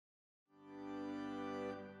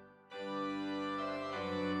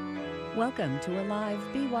Welcome to a live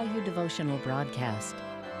BYU devotional broadcast.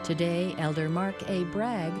 Today, Elder Mark A.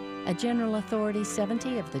 Bragg, a General Authority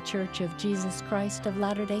 70 of the Church of Jesus Christ of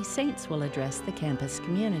Latter-day Saints, will address the campus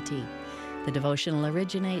community. The devotional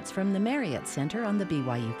originates from the Marriott Center on the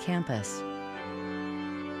BYU campus.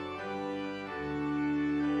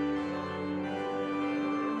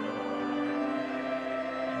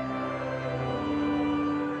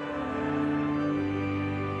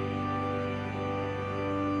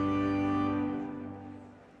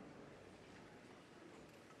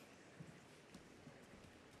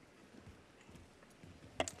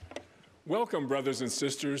 Welcome, brothers and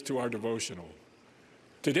sisters, to our devotional.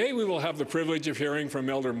 Today we will have the privilege of hearing from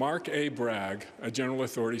Elder Mark A. Bragg, a General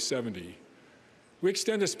Authority 70. We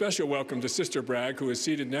extend a special welcome to Sister Bragg, who is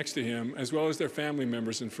seated next to him, as well as their family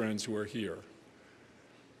members and friends who are here.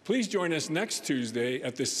 Please join us next Tuesday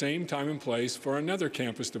at this same time and place for another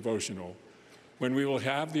campus devotional, when we will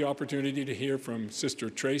have the opportunity to hear from Sister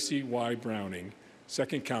Tracy Y. Browning,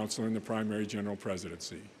 Second Counselor in the Primary General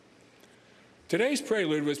Presidency. Today's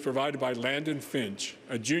prelude was provided by Landon Finch,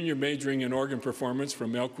 a junior majoring in organ performance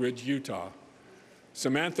from Elk Ridge, Utah.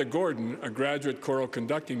 Samantha Gordon, a graduate choral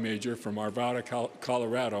conducting major from Arvada,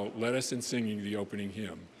 Colorado, led us in singing the opening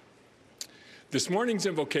hymn. This morning's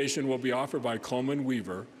invocation will be offered by Coleman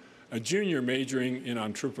Weaver, a junior majoring in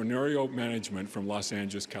entrepreneurial management from Los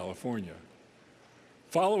Angeles, California.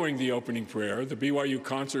 Following the opening prayer, the BYU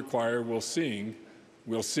Concert Choir will sing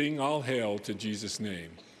All Hail to Jesus'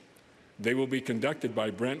 Name. They will be conducted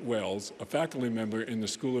by Brent Wells, a faculty member in the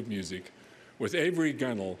School of Music, with Avery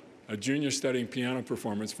Gunnell, a junior studying piano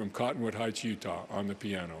performance from Cottonwood Heights, Utah, on the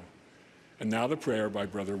piano. And now the prayer by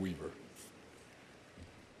Brother Weaver.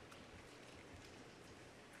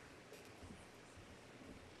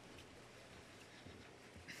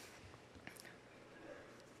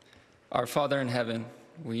 Our Father in heaven,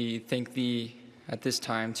 we thank Thee at this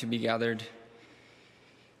time to be gathered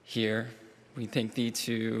here. We thank Thee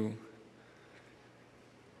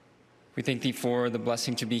for the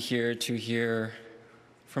blessing to be here to hear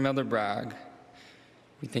from Elder Bragg.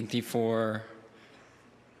 We thank Thee for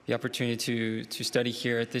the opportunity to study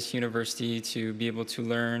here at this university, to be able to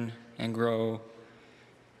learn and grow,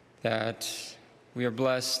 that we are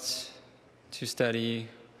blessed to study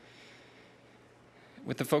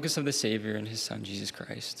with the focus of the Savior and His Son, Jesus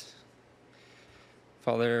Christ.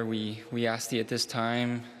 Father, we ask Thee at this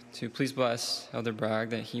time to please bless Elder Bragg,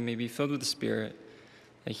 that he may be filled with the Spirit,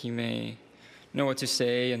 that he may know what to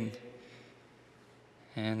say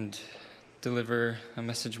and deliver a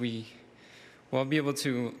message we will be able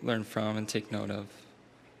to learn from and take note of.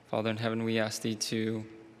 Father in heaven, we ask Thee to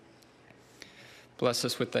bless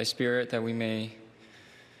us with Thy Spirit, that we may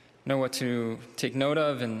know what to take note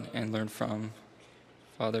of and learn from.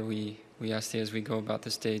 Father, we ask Thee as we go about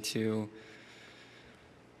this day to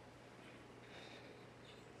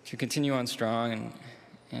continue on strong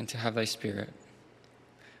and to have Thy Spirit.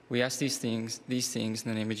 We ask these things in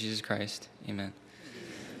the name of Jesus Christ. Amen.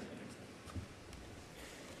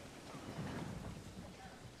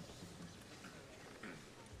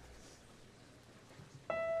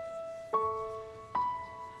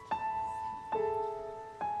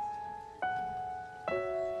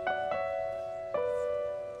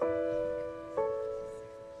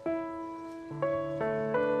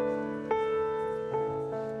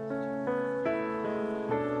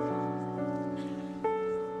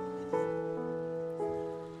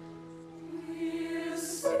 We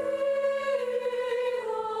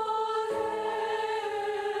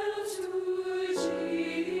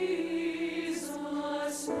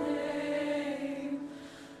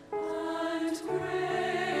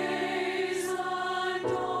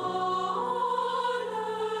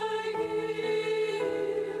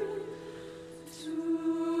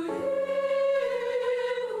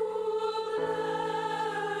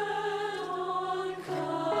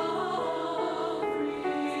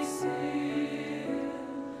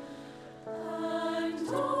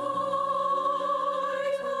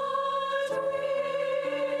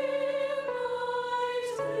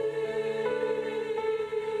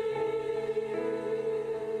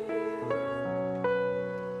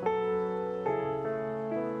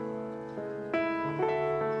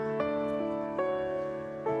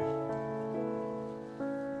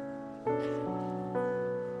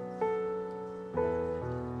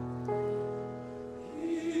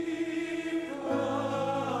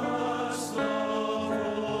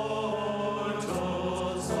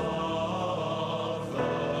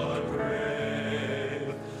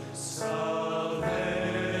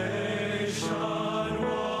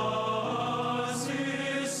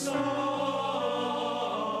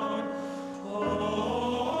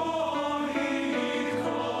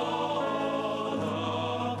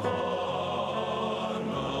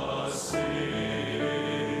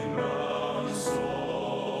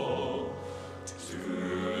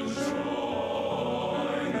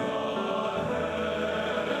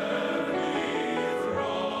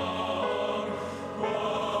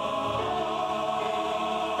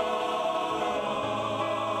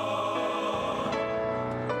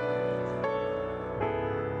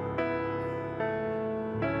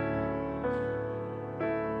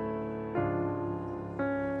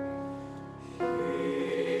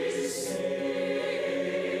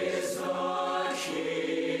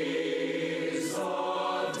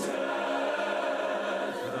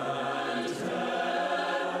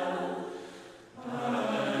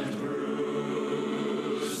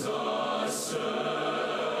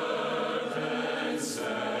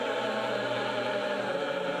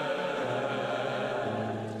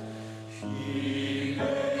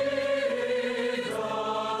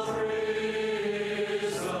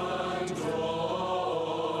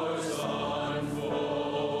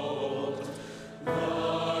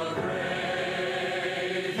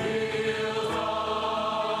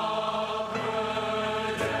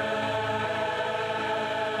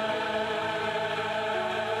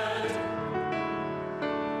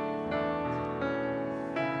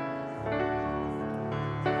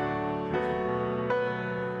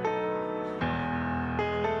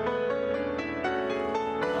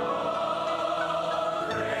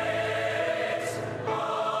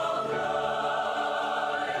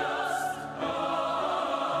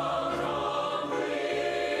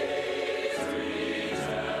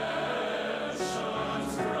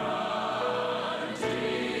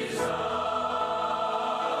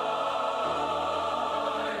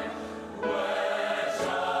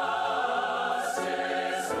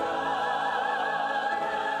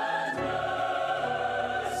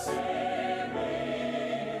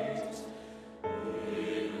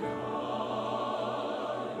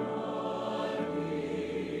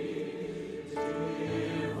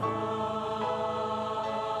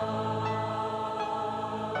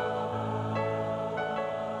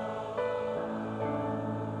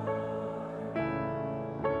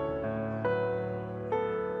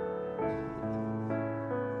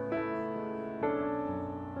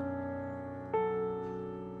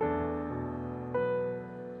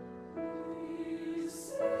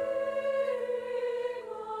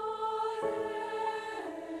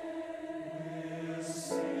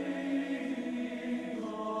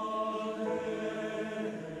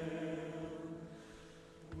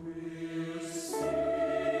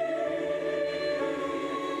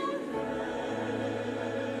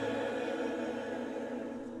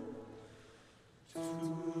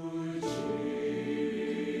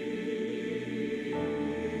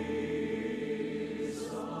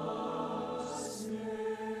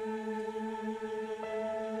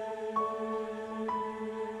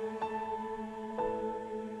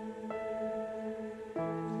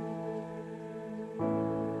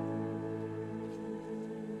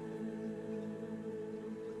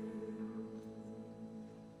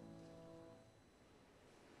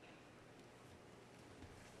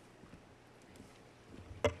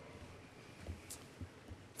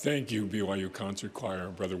Thank you, BYU Concert Choir,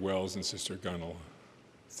 Brother Wells and Sister Gunnell.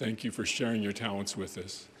 Thank you for sharing your talents with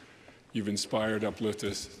us. You've inspired,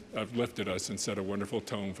 uplifted us, and set a wonderful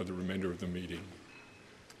tone for the remainder of the meeting.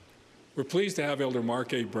 We're pleased to have Elder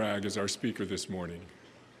Mark A. Bragg as our speaker this morning.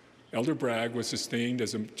 Elder Bragg was sustained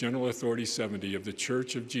as a General Authority 70 of the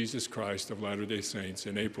Church of Jesus Christ of Latter-day Saints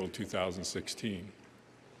in April 2016.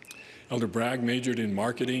 Elder Bragg majored in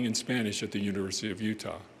marketing and Spanish at the University of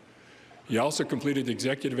Utah. He also completed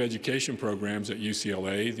executive education programs at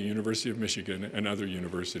UCLA, the University of Michigan, and other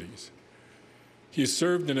universities. He has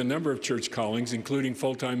served in a number of church callings, including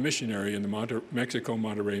full-time missionary in the Mexico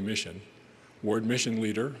Monterrey Mission, ward mission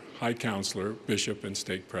leader, high counselor, bishop, and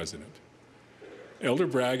stake president. Elder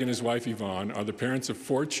Bragg and his wife Yvonne are the parents of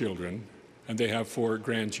 4 children, and they have 4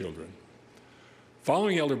 grandchildren.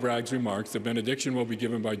 Following Elder Bragg's remarks, the benediction will be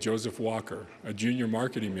given by Joseph Walker, a junior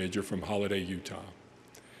marketing major from Holiday, Utah.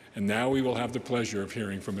 And now we will have the pleasure of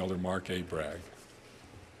hearing from Elder Mark A. Bragg.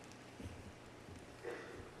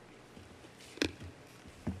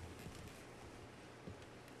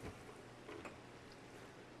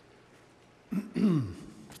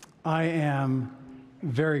 I am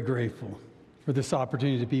very grateful for this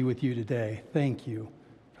opportunity to be with you today. Thank you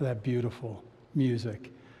for that beautiful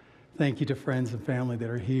music. Thank you to friends and family that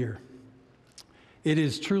are here. It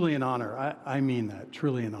is truly an honor. I mean that,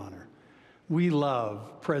 truly an honor. We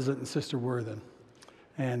love President and Sister Worthen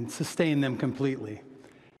and sustain them completely.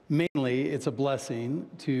 Mainly, it's a blessing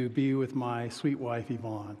to be with my sweet wife,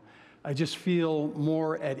 Yvonne. I just feel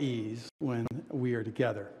more at ease when we are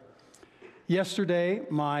together. Yesterday,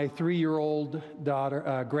 my 3-year-old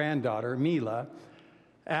granddaughter, Mila,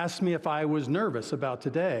 asked me if I was nervous about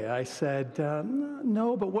today. I said,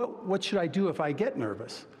 no, but what should I do if I get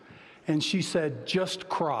nervous? And she said, just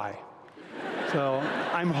cry. So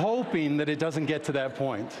I'm hoping that it doesn't get to that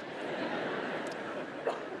point.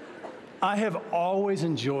 I have always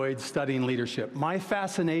enjoyed studying leadership. My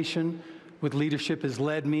fascination with leadership has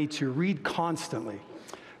led me to read constantly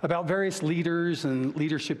about various leaders and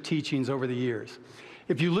leadership teachings over the years.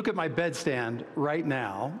 If you look at my bedstand right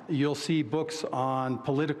now, you'll see books on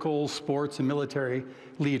political, sports, and military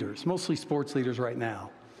leaders, mostly sports leaders right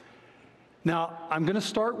now. Now, I'm going to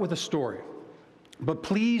start with a story, but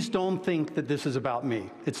please don't think that this is about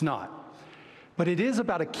me. It's not. But it is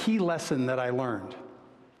about a key lesson that I learned.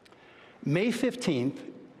 May 15th,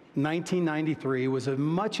 1993 was a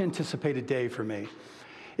much anticipated day for me.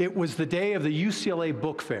 It was the day of the UCLA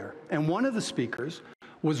Book Fair, and one of the speakers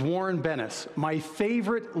was Warren Bennis, my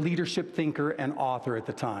favorite leadership thinker and author at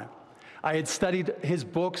the time. I had studied his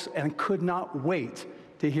books and could not wait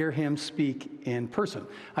to hear him speak in person.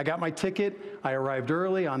 I got my ticket. I arrived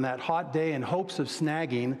early on that hot day in hopes of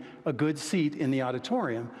snagging a good seat in the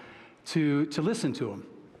auditorium to listen to him.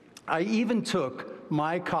 I even took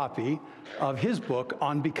my copy of his book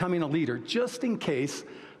on becoming a leader, just in case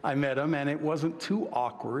I met him and it wasn't too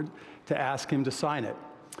awkward to ask him to sign it.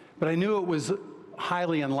 But I knew it was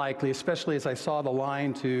highly unlikely, especially as I saw the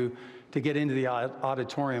line to get into the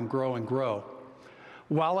auditorium grow and grow.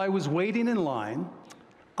 While I was waiting in line,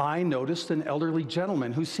 I noticed an elderly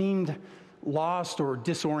gentleman who seemed lost or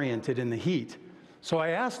disoriented in the heat. So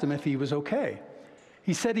I asked him if he was okay.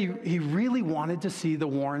 He said he really wanted to see the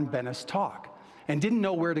Warren Bennis talk and didn't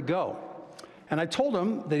know where to go. And I told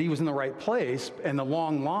him that he was in the right place and the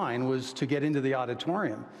long line was to get into the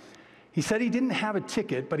auditorium. He said he didn't have a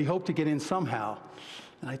ticket, but he hoped to get in somehow.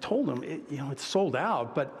 And I told him, it's sold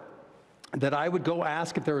out, but that I would go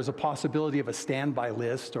ask if there was a possibility of a standby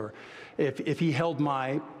list or if he held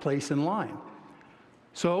my place in line.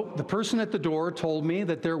 So the person at the door told me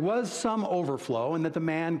that there was some overflow and that the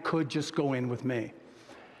man could just go in with me.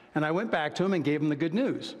 And I went back to him and gave him the good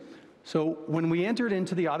news. So when we entered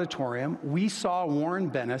into the auditorium, we saw Warren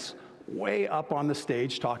Bennis way up on the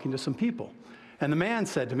stage talking to some people. And the man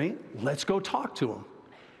said to me, let's go talk to him.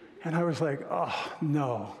 And I was like, oh,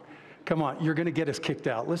 no. Come on, you're going to get us kicked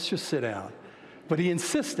out. Let's just sit down. But he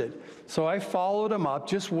insisted. So I followed him up,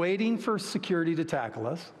 just waiting for security to tackle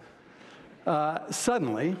us.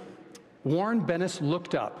 Suddenly, Warren Bennis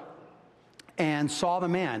looked up and saw the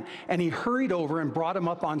man. And he hurried over and brought him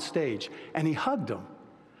up on stage. And he hugged him.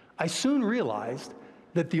 I soon realized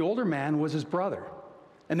that the older man was his brother.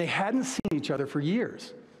 And they hadn't seen each other for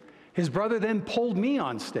years. His brother then pulled me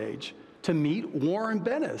on stage to meet Warren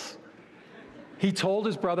Bennis. He told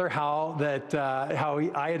his brother how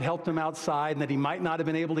I had helped him outside and that he might not have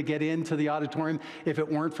been able to get into the auditorium if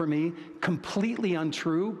it weren't for me. Completely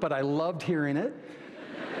untrue, but I loved hearing it.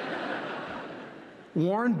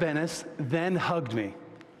 Warren Bennis then hugged me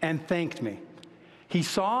and thanked me. He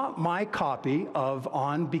saw my copy of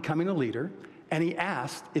On Becoming a Leader, and he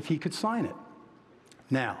asked if he could sign it.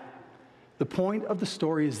 Now, the point of the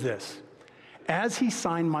story is this. As he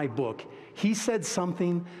signed my book, he said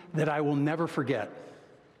something that I will never forget.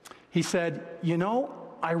 He said, "You know,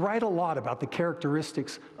 I write a lot about the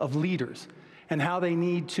characteristics of leaders and how they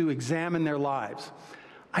need to examine their lives.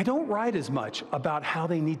 I don't write as much about how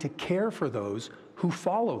they need to care for those who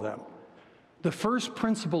follow them. The first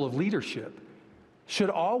principle of leadership should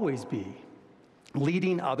always be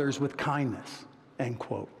leading others with kindness," end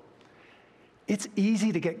quote. It's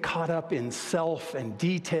easy to get caught up in self and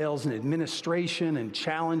details and administration and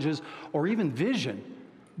challenges or even vision.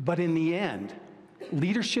 But in the end,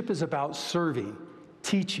 leadership is about serving,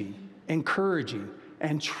 teaching, encouraging,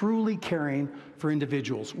 and truly caring for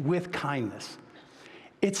individuals with kindness.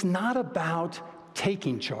 It's not about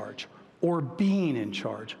taking charge or being in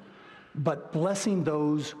charge, but blessing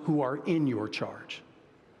those who are in your charge.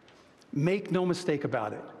 Make no mistake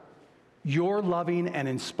about it. Your loving and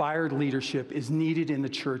inspired leadership is needed in the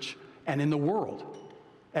church and in the world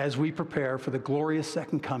as we prepare for the glorious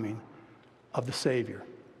second coming of the Savior.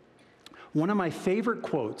 One of my favorite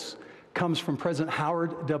quotes comes from President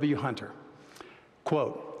Howard W. Hunter.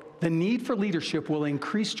 Quote, "The need for leadership will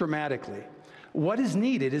increase dramatically. What is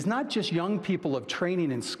needed is not just young people of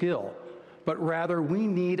training and skill, but rather we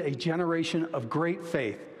need a generation of great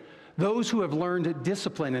faith, those who have learned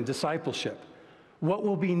discipline and discipleship. What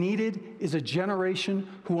will be needed is a generation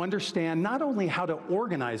who understand not only how to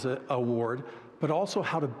organize a ward, but also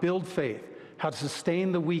how to build faith, how to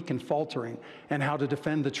sustain the weak and faltering, and how to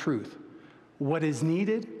defend the truth. What is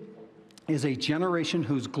needed is a generation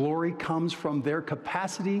whose glory comes from their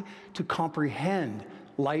capacity to comprehend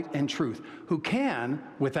light and truth, who can,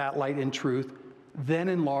 with that light and truth, then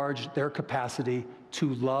enlarge their capacity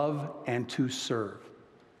to love and to serve,"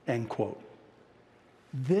 end quote.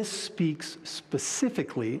 This speaks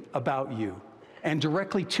specifically about you and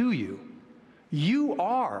directly to you. You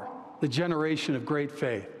are the generation of great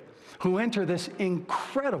faith who enter this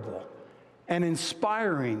incredible and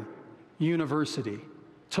inspiring university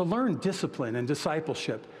to learn discipline and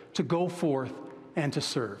discipleship, to go forth and to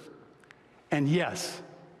serve. And yes,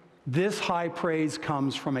 this high praise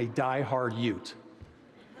comes from a die-hard Ute.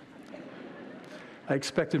 I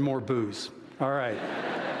expected more boos. All right,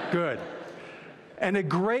 good. And a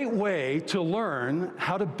great way to learn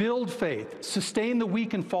how to build faith, sustain the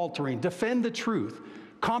weak and faltering, defend the truth,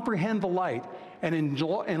 comprehend the light, and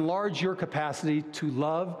enlarge your capacity to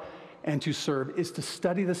love and to serve is to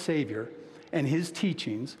study the Savior and his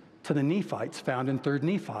teachings to the Nephites found in 3rd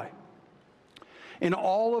Nephi. In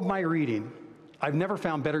all of my reading, I've never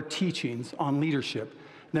found better teachings on leadership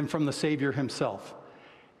than from the Savior himself.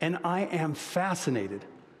 And I am fascinated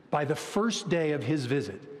by the first day of his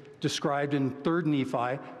visit, described in 3rd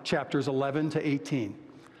Nephi, chapters 11 to 18.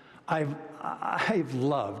 I've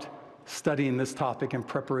loved studying this topic in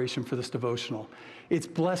preparation for this devotional. It's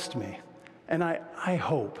blessed me, and I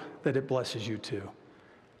hope that it blesses you too.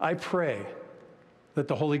 I pray that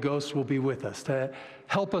the Holy Ghost will be with us to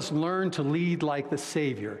help us learn to lead like the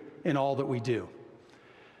Savior in all that we do.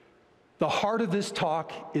 The heart of this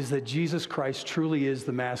talk is that Jesus Christ truly is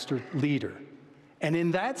the master leader. And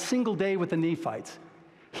in that single day with the Nephites,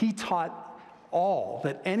 he taught all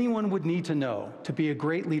that anyone would need to know to be a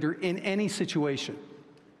great leader in any situation.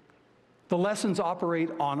 The lessons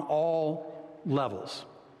operate on all levels.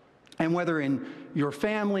 And whether in your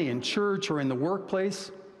family, in church, or in the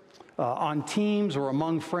workplace, on teams or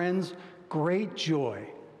among friends, great joy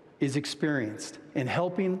is experienced in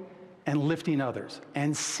helping and lifting others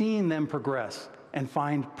and seeing them progress and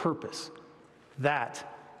find purpose. That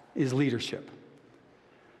is leadership.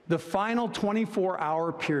 The final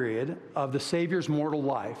 24-hour period of the Savior's mortal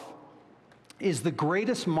life is the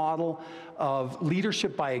greatest model of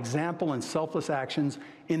leadership by example and selfless actions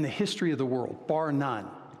in the history of the world, bar none.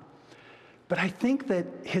 But I think that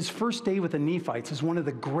his first day with the Nephites is one of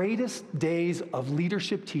the greatest days of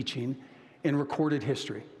leadership teaching in recorded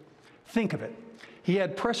history. Think of it. He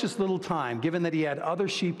had precious little time, given that he had other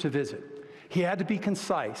sheep to visit. He had to be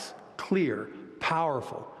concise, clear,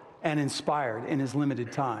 powerful, and inspired in his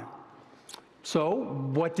limited time. So,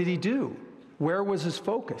 what did he do? Where was his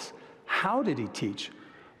focus? How did he teach?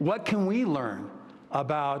 What can we learn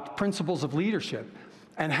about principles of leadership?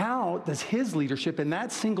 And how does his leadership in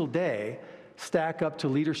that single day stack up to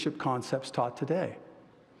leadership concepts taught today?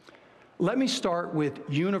 Let me start with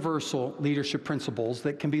universal leadership principles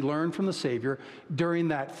that can be learned from the Savior during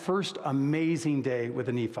that first amazing day with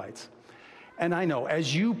the Nephites. And I know,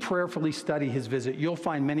 as you prayerfully study his visit, you'll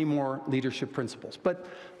find many more leadership principles. But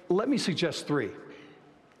let me suggest 3.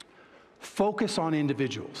 Focus on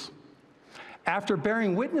individuals. After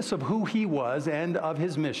bearing witness of who he was and of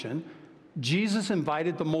his mission, Jesus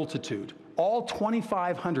invited the multitude, all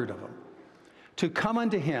 2,500 of them, to come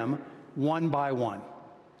unto him one by one.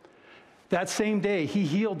 That same day, he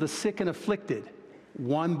healed the sick and afflicted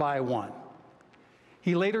one by one.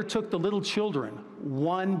 He later took the little children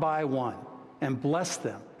one by one and blessed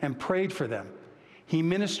them and prayed for them. He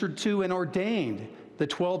ministered to and ordained the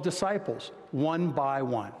 12 disciples one by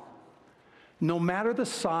one. No matter the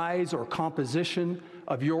size or composition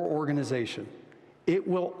of your organization, it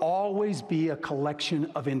will always be a collection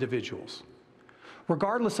of individuals.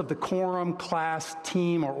 Regardless of the quorum, class,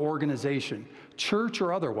 team, or organization, church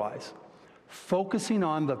or otherwise, focusing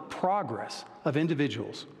on the progress of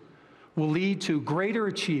individuals will lead to greater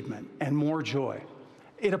achievement and more joy.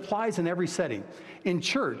 It applies in every setting. In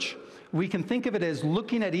church, we can think of it as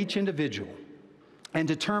looking at each individual and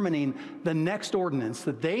determining the next ordinance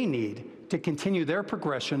that they need to continue their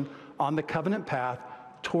progression on the covenant path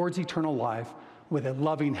towards eternal life with a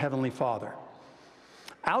loving Heavenly Father.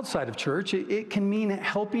 Outside of church, it can mean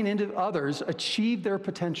helping others achieve their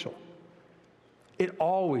potential. It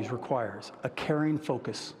always requires a caring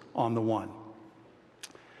focus on the one.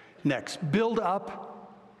 Next, build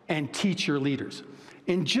up and teach your leaders.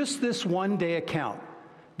 In just this one-day account,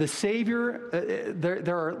 the Savior,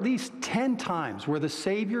 there are at least 10 times where the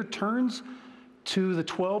Savior turns to the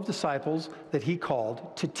 12 disciples that he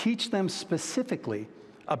called to teach them specifically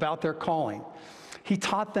about their calling. He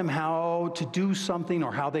taught them how to do something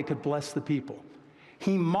or how they could bless the people.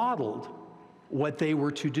 He modeled what they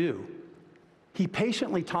were to do. He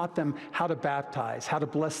patiently taught them how to baptize, how to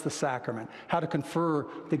bless the sacrament, how to confer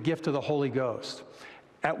the gift of the Holy Ghost.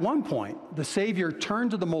 At one point, the Savior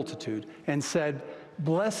turned to the multitude and said,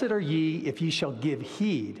 "Blessed are ye if ye shall give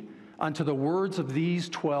heed unto the words of these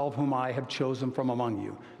 12 whom I have chosen from among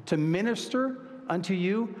you, to minister unto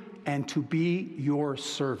you and to be your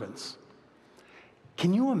servants."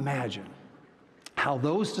 Can you imagine how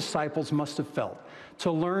those disciples must have felt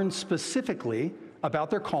to learn specifically about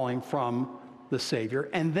their calling from the Savior,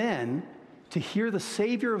 and then to hear the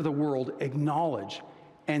Savior of the world acknowledge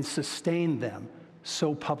and sustain them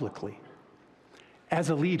so publicly? As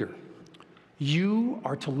a leader, you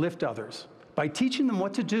are to lift others by teaching them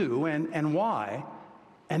what to do and why,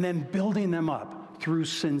 and then building them up through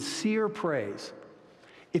sincere praise.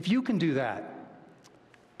 If you can do that,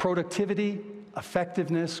 productivity,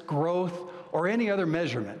 effectiveness, growth, or any other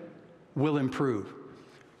measurement will improve.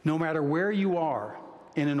 No matter where you are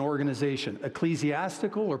in an organization,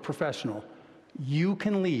 ecclesiastical or professional, you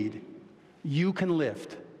can lead, you can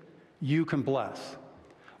lift, you can bless.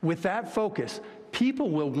 With that focus, people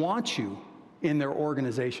will want you in their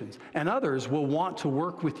organizations, and others will want to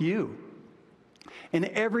work with you. In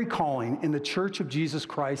every calling in the Church of Jesus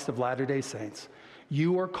Christ of Latter-day Saints,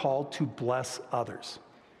 you are called to bless others.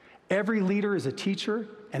 Every leader is a teacher,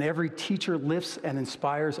 and every teacher lifts and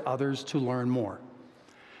inspires others to learn more.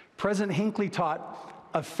 President Hinckley taught,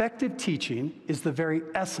 effective teaching is the very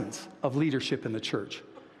essence of leadership in the church.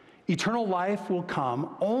 Eternal life will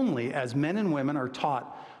come only as men and women are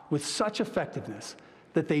taught with such effectiveness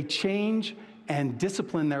that they change and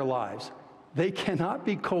discipline their lives. They cannot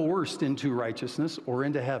be coerced into righteousness or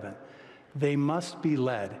into heaven. They must be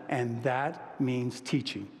led, and that means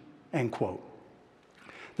teaching, end quote.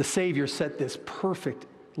 The Savior set this perfect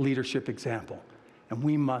leadership example, and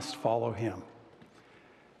we must follow him.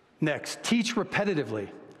 Next, teach repetitively.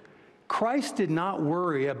 Christ did not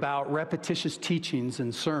worry about repetitious teachings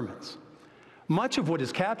and sermons. Much of what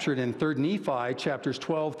is captured in 3 Nephi chapters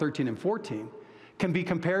 12, 13, and 14 can be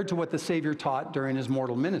compared to what the Savior taught during his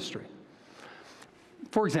mortal ministry.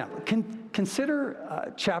 For example,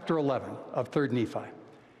 consider chapter 11 of 3 Nephi.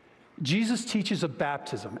 Jesus teaches of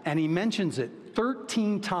baptism, and he mentions it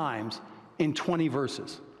 13 times in 20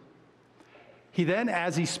 verses. He then,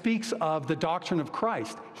 as he speaks of the doctrine of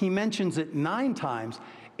Christ, he mentions it 9 times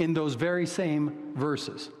in those very same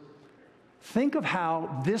verses. Think of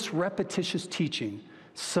how this repetitious teaching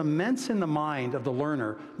cements in the mind of the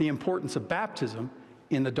learner the importance of baptism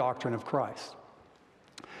in the doctrine of Christ.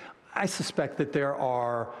 I suspect that there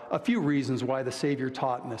are a few reasons why the Savior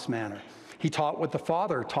taught in this manner. He taught what the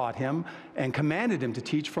Father taught him and commanded him to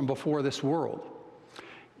teach from before this world.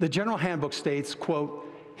 The General Handbook states, quote,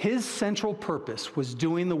 his central purpose was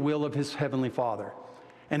doing the will of his heavenly Father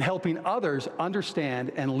and helping others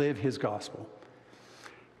understand and live his gospel,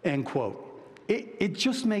 end quote. It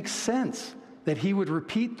just makes sense that he would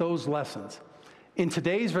repeat those lessons. In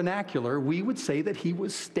today's vernacular, we would say that he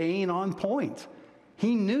was staying on point.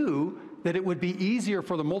 He knew that it would be easier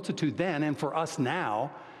for the multitude then and for us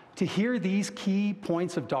now to hear these key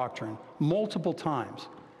points of doctrine multiple times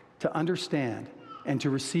to understand and to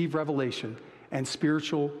receive revelation and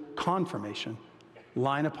spiritual confirmation,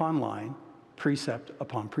 line upon line, precept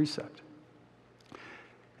upon precept.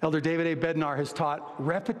 Elder David A. Bednar has taught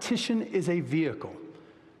repetition is a vehicle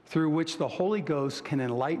through which the Holy Ghost can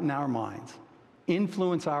enlighten our minds,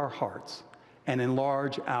 influence our hearts, and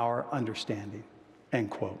enlarge our understanding, end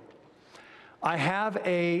quote. I have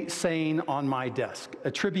a saying on my desk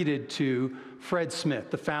attributed to Fred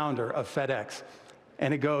Smith, the founder of FedEx,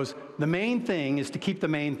 and it goes, the main thing is to keep the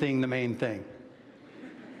main thing the main thing.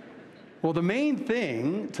 Well, the main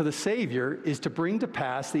thing to the Savior is to bring to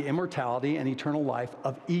pass the immortality and eternal life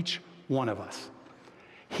of each one of us.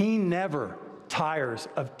 He never tires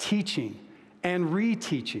of teaching and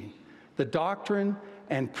reteaching the doctrine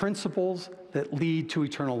and principles that lead to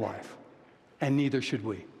eternal life, and neither should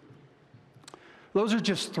we. Those are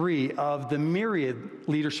just 3 of the myriad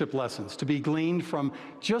leadership lessons to be gleaned from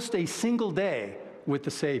just a single day with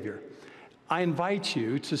the Savior. I invite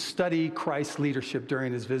you to study Christ's leadership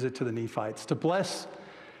during his visit to the Nephites, to bless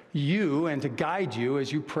you and to guide you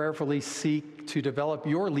as you prayerfully seek to develop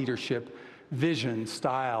your leadership vision,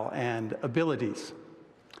 style, and abilities.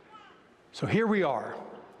 So here we are,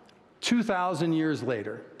 2,000 years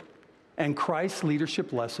later, and Christ's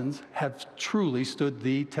leadership lessons have truly stood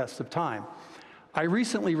the test of time. I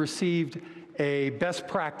recently received a best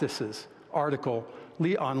practices article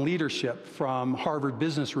on leadership from Harvard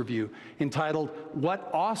Business Review entitled, "What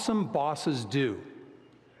Awesome Bosses Do."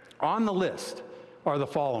 On the list are the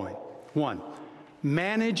following. 1,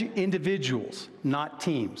 manage individuals, not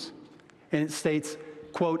teams. And it states,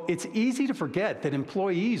 quote, "It's easy to forget that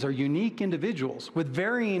employees are unique individuals with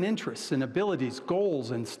varying interests and abilities, goals,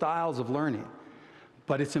 and styles of learning.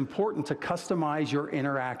 But it's important to customize your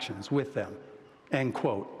interactions with them," end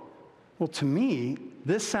quote. Well, to me,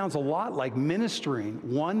 this sounds a lot like ministering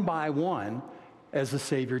one by one as the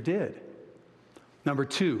Savior did. Number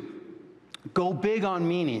 2, go big on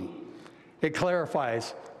meaning. It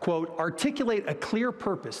clarifies, quote, "Articulate a clear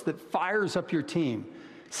purpose that fires up your team,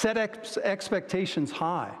 set expectations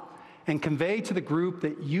high, and convey to the group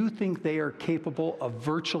that you think they are capable of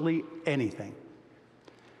virtually anything,"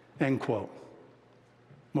 end quote.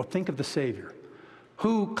 Well, think of the Savior,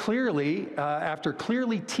 who clearly, after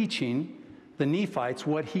clearly teaching the Nephites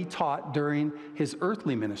what he taught during his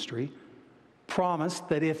earthly ministry, promised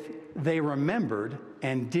that if they remembered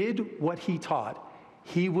and did what he taught,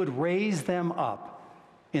 he would raise them up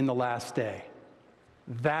in the last day.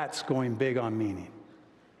 That's going big on meaning.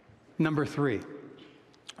 Number 3,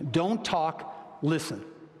 don't talk, listen.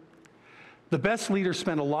 The best leaders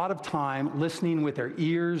spend a lot of time listening with their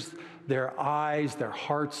ears, their eyes, their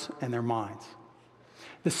hearts, and their minds.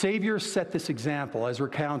 The Savior set this example as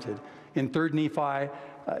recounted in 3 Nephi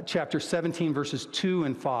chapter 17, verses 2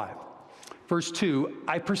 and 5. Verse 2,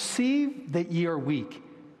 "I perceive that ye are weak,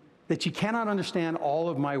 that ye cannot understand all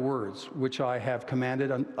of my words, which I am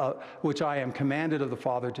commanded of the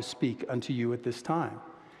Father to speak unto you at this time."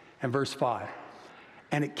 And verse 5,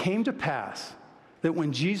 "And it came to pass that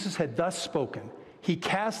when Jesus had thus spoken, he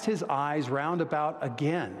cast his eyes round about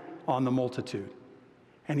again on the multitude.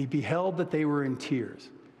 And he beheld that they were in tears,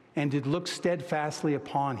 and did look steadfastly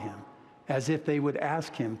upon him, as if they would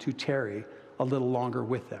ask him to tarry a little longer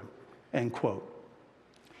with them," end quote.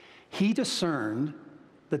 He discerned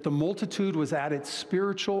that the multitude was at its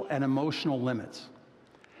spiritual and emotional limits,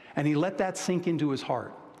 and he let that sink into his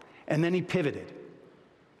heart. And then he pivoted,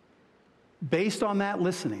 based on that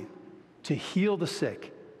listening, to heal the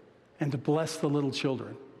sick and to bless the little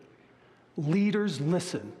children. Leaders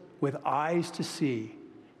listen with eyes to see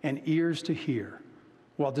and ears to hear,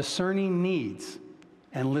 while discerning needs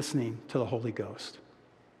and listening to the Holy Ghost.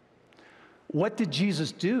 What did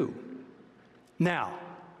Jesus do? Now,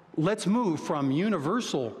 let's move from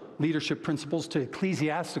universal leadership principles to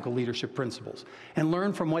ecclesiastical leadership principles and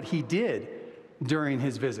learn from what he did during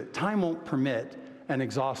his visit. Time won't permit an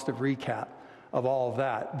exhaustive recap of all of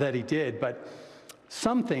that he did, but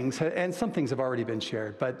some things have already been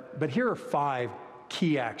shared, but here are 5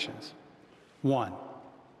 key actions. 1,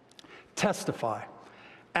 testify.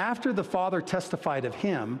 After the Father testified of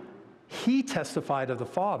him, he testified of the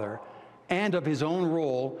Father and of his own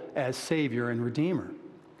role as Savior and Redeemer.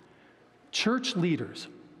 Church leaders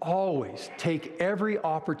always take every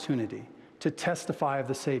opportunity to testify of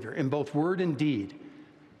the Savior in both word and deed.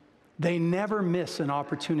 They never miss an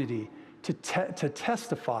opportunity to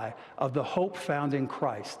testify of the hope found in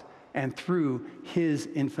Christ and through his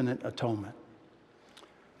infinite atonement.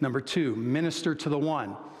 Number 2, minister to the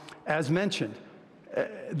one. As mentioned,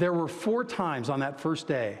 there were 4 times on that first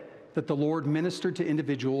day that the Lord ministered to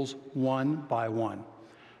individuals one by one.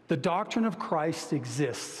 The doctrine of Christ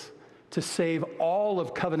exists to save all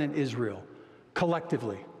of covenant Israel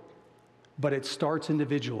collectively, but it starts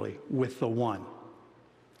individually with the one.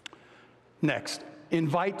 Next,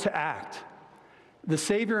 invite to act. The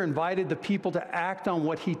Savior invited the people to act on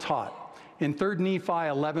what he taught. In 3 Nephi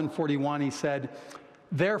 11:41, he said,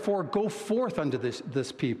 "Therefore go forth unto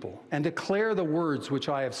this people, and declare the words which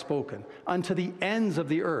I have spoken, unto the ends of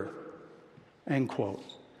the earth." End quote.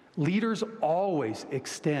 Leaders always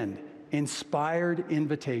extend inspired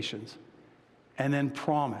invitations and then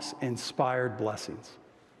promise inspired blessings.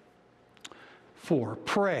 4,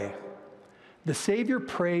 pray. The Savior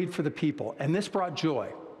prayed for the people, and this brought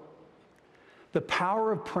joy. The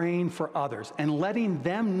power of praying for others and letting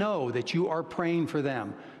them know that you are praying for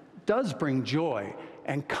them does bring joy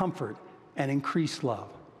and comfort and increased love.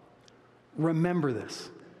 Remember this,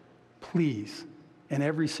 please, in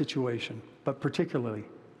every situation, but particularly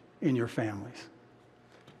in your families.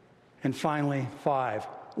 And finally, 5,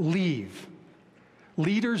 leave.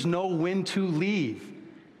 Leaders know when to leave,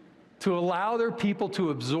 to allow their people to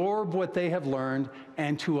absorb what they have learned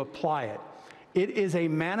and to apply it. It is a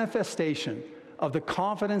manifestation of the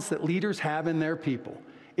confidence that leaders have in their people,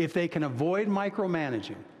 if they can avoid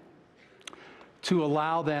micromanaging, to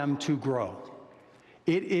allow them to grow.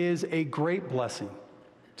 It is a great blessing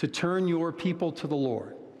to turn your people to the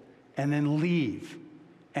Lord and then leave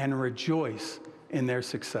and rejoice in their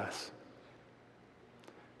success.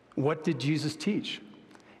 What did Jesus teach?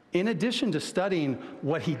 In addition to studying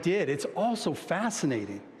what he did, it's also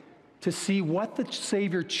fascinating to see what the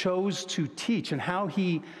Savior chose to teach and how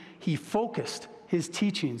he focused his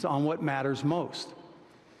teachings on what matters most.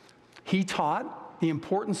 He taught the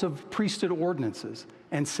importance of priesthood ordinances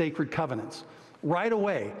and sacred covenants. Right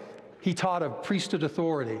away, he taught of priesthood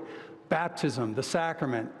authority, baptism, the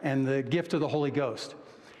sacrament, and the gift of the Holy Ghost.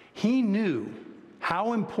 He knew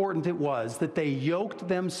how important it was that they yoked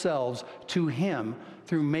themselves to him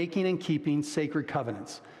through making and keeping sacred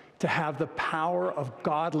covenants, to have the power of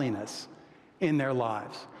godliness in their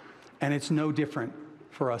lives. And it's no different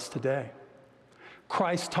for us today.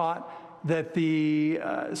 Christ taught that the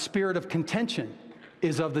spirit of contention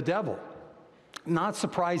is of the devil. Not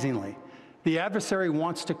surprisingly, the adversary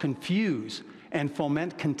wants to confuse and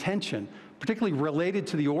foment contention, particularly related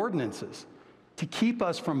to the ordinances, to keep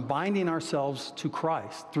us from binding ourselves to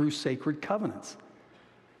Christ through sacred covenants.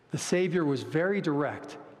 The Savior was very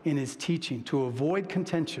direct in his teaching to avoid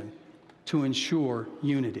contention, to ensure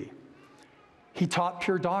unity. He taught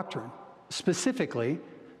pure doctrine, specifically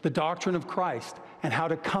the doctrine of Christ and how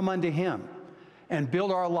to come unto him and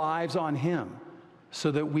build our lives on him so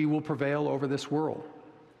that we will prevail over this world.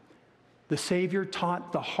 The Savior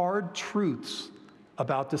taught the hard truths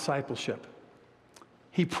about discipleship.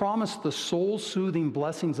 He promised the soul-soothing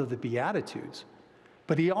blessings of the Beatitudes,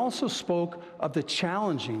 but he also spoke of the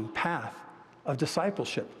challenging path of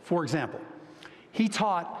discipleship. For example, he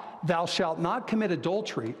taught, "Thou shalt not commit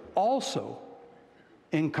adultery," also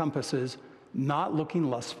encompasses not looking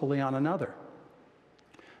lustfully on another.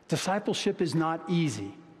 Discipleship is not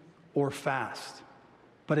easy or fast,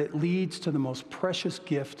 but it leads to the most precious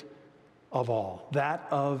gift of all, that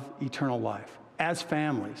of eternal life, as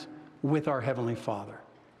families with our Heavenly Father.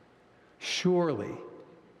 Surely,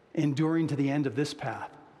 enduring to the end of this path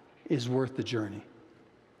is worth the journey.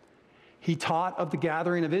 He taught of the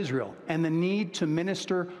gathering of Israel and the need to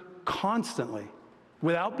minister constantly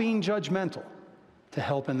without being judgmental to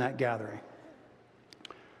help in that gathering.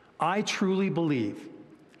 I truly believe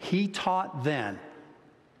he taught then,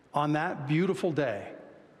 on that beautiful day,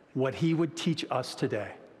 what he would teach us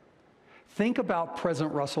today. Think about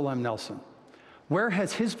President Russell M. Nelson. Where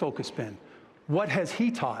has his focus been? What has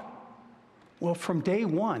he taught? Well, from day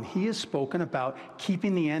one, he has spoken about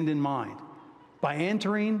keeping the end in mind by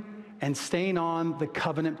entering and staying on the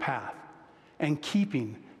covenant path and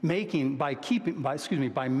by making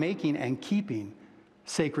and keeping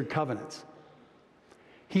sacred covenants.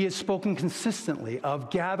 He has spoken consistently of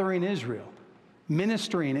gathering Israel,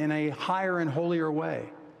 ministering in a higher and holier way,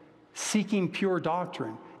 seeking pure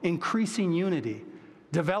doctrine, increasing unity,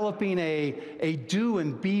 developing a do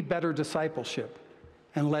and be better discipleship,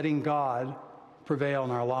 and letting God prevail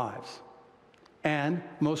in our lives. And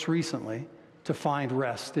most recently, to find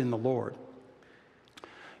rest in the Lord.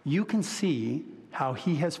 You can see how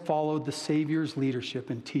he has followed the Savior's leadership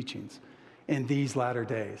and teachings in these latter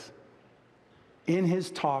days, in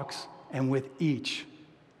his talks and with each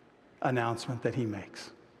announcement that he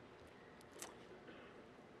makes.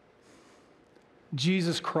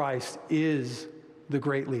 Jesus Christ is the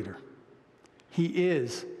great leader. He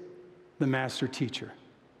is the master teacher.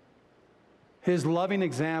 His loving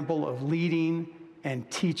example of leading and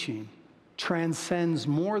teaching transcends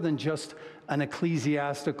more than just an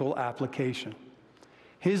ecclesiastical application.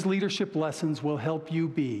 His leadership lessons will help you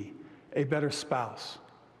be a better spouse,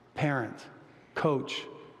 parent, coach,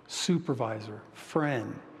 supervisor,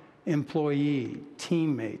 friend, employee,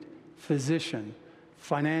 teammate, physician,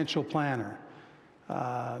 financial planner,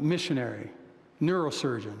 missionary,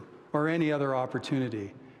 neurosurgeon, or any other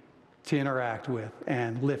opportunity to interact with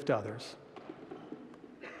and lift others.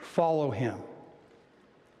 Follow him.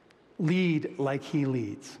 Lead like he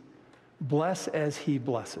leads. Bless as he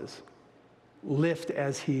blesses. Lift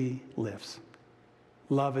as he lifts.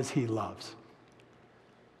 Love as he loves.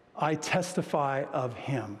 I testify of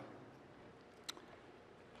him.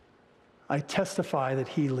 I testify that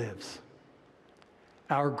he lives,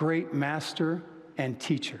 our great master and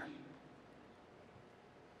teacher,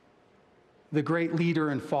 the great leader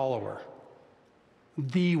and follower,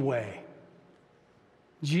 the way,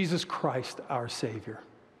 Jesus Christ, our Savior.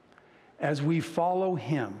 As we follow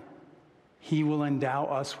him, he will endow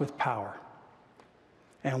us with power,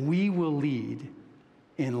 and we will lead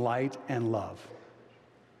in light and love.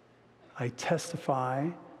 I testify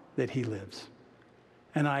that he lives,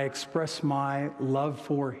 and I express my love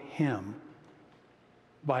for him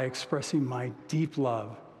by expressing my deep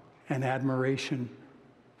love and admiration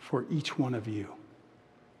for each one of you,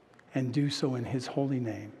 and do so in his holy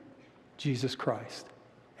name, Jesus Christ.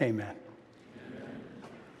 Amen.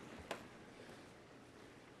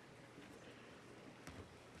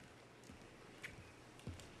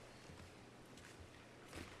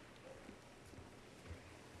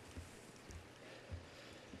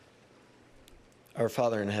 Our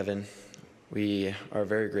Father in heaven, we are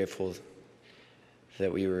very grateful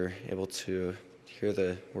that we were able to hear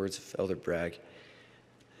the words of Elder Bragg,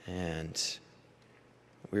 and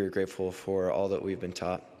we are grateful for all that we've been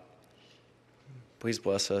taught. Please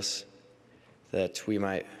bless us that we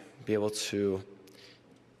might be able to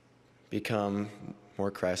become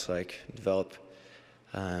more Christ-like, develop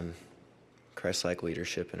Christ-like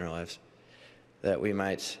leadership in our lives, that we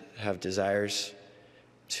might have desires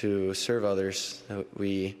to serve others, that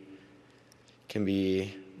we can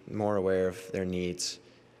be more aware of their needs,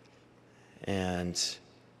 and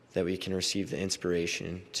that we can receive the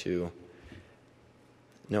inspiration to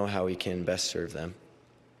know how we can best serve them.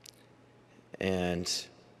 And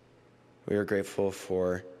we are grateful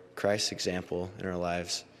for Christ's example in our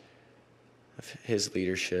lives, of his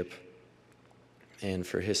leadership, and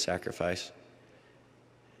for his sacrifice.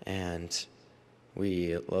 And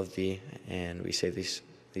we love thee, and we say these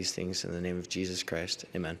things in the name of Jesus Christ.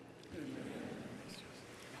 Amen.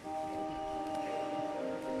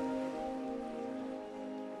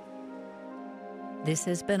 This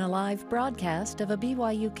has been a live broadcast of a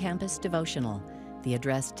BYU campus devotional. The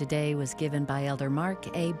address today was given by Elder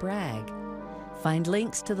Mark A. Bragg. Find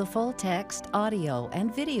links to the full text, audio,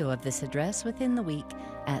 and video of this address within the week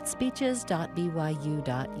at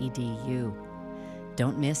speeches.byu.edu.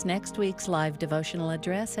 Don't miss next week's live devotional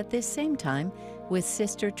address at this same time with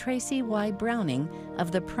Sister Tracy Y. Browning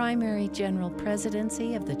of the Primary General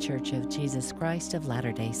Presidency of the Church of Jesus Christ of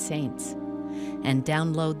Latter-day Saints. And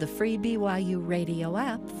download the free BYU radio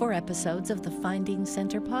app for episodes of the Finding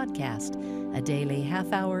Center podcast, a daily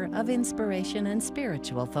half-hour of inspiration and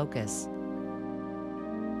spiritual focus.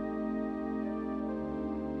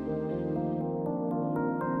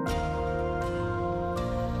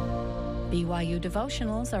 BYU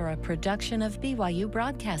Devotionals are a production of BYU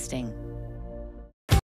Broadcasting.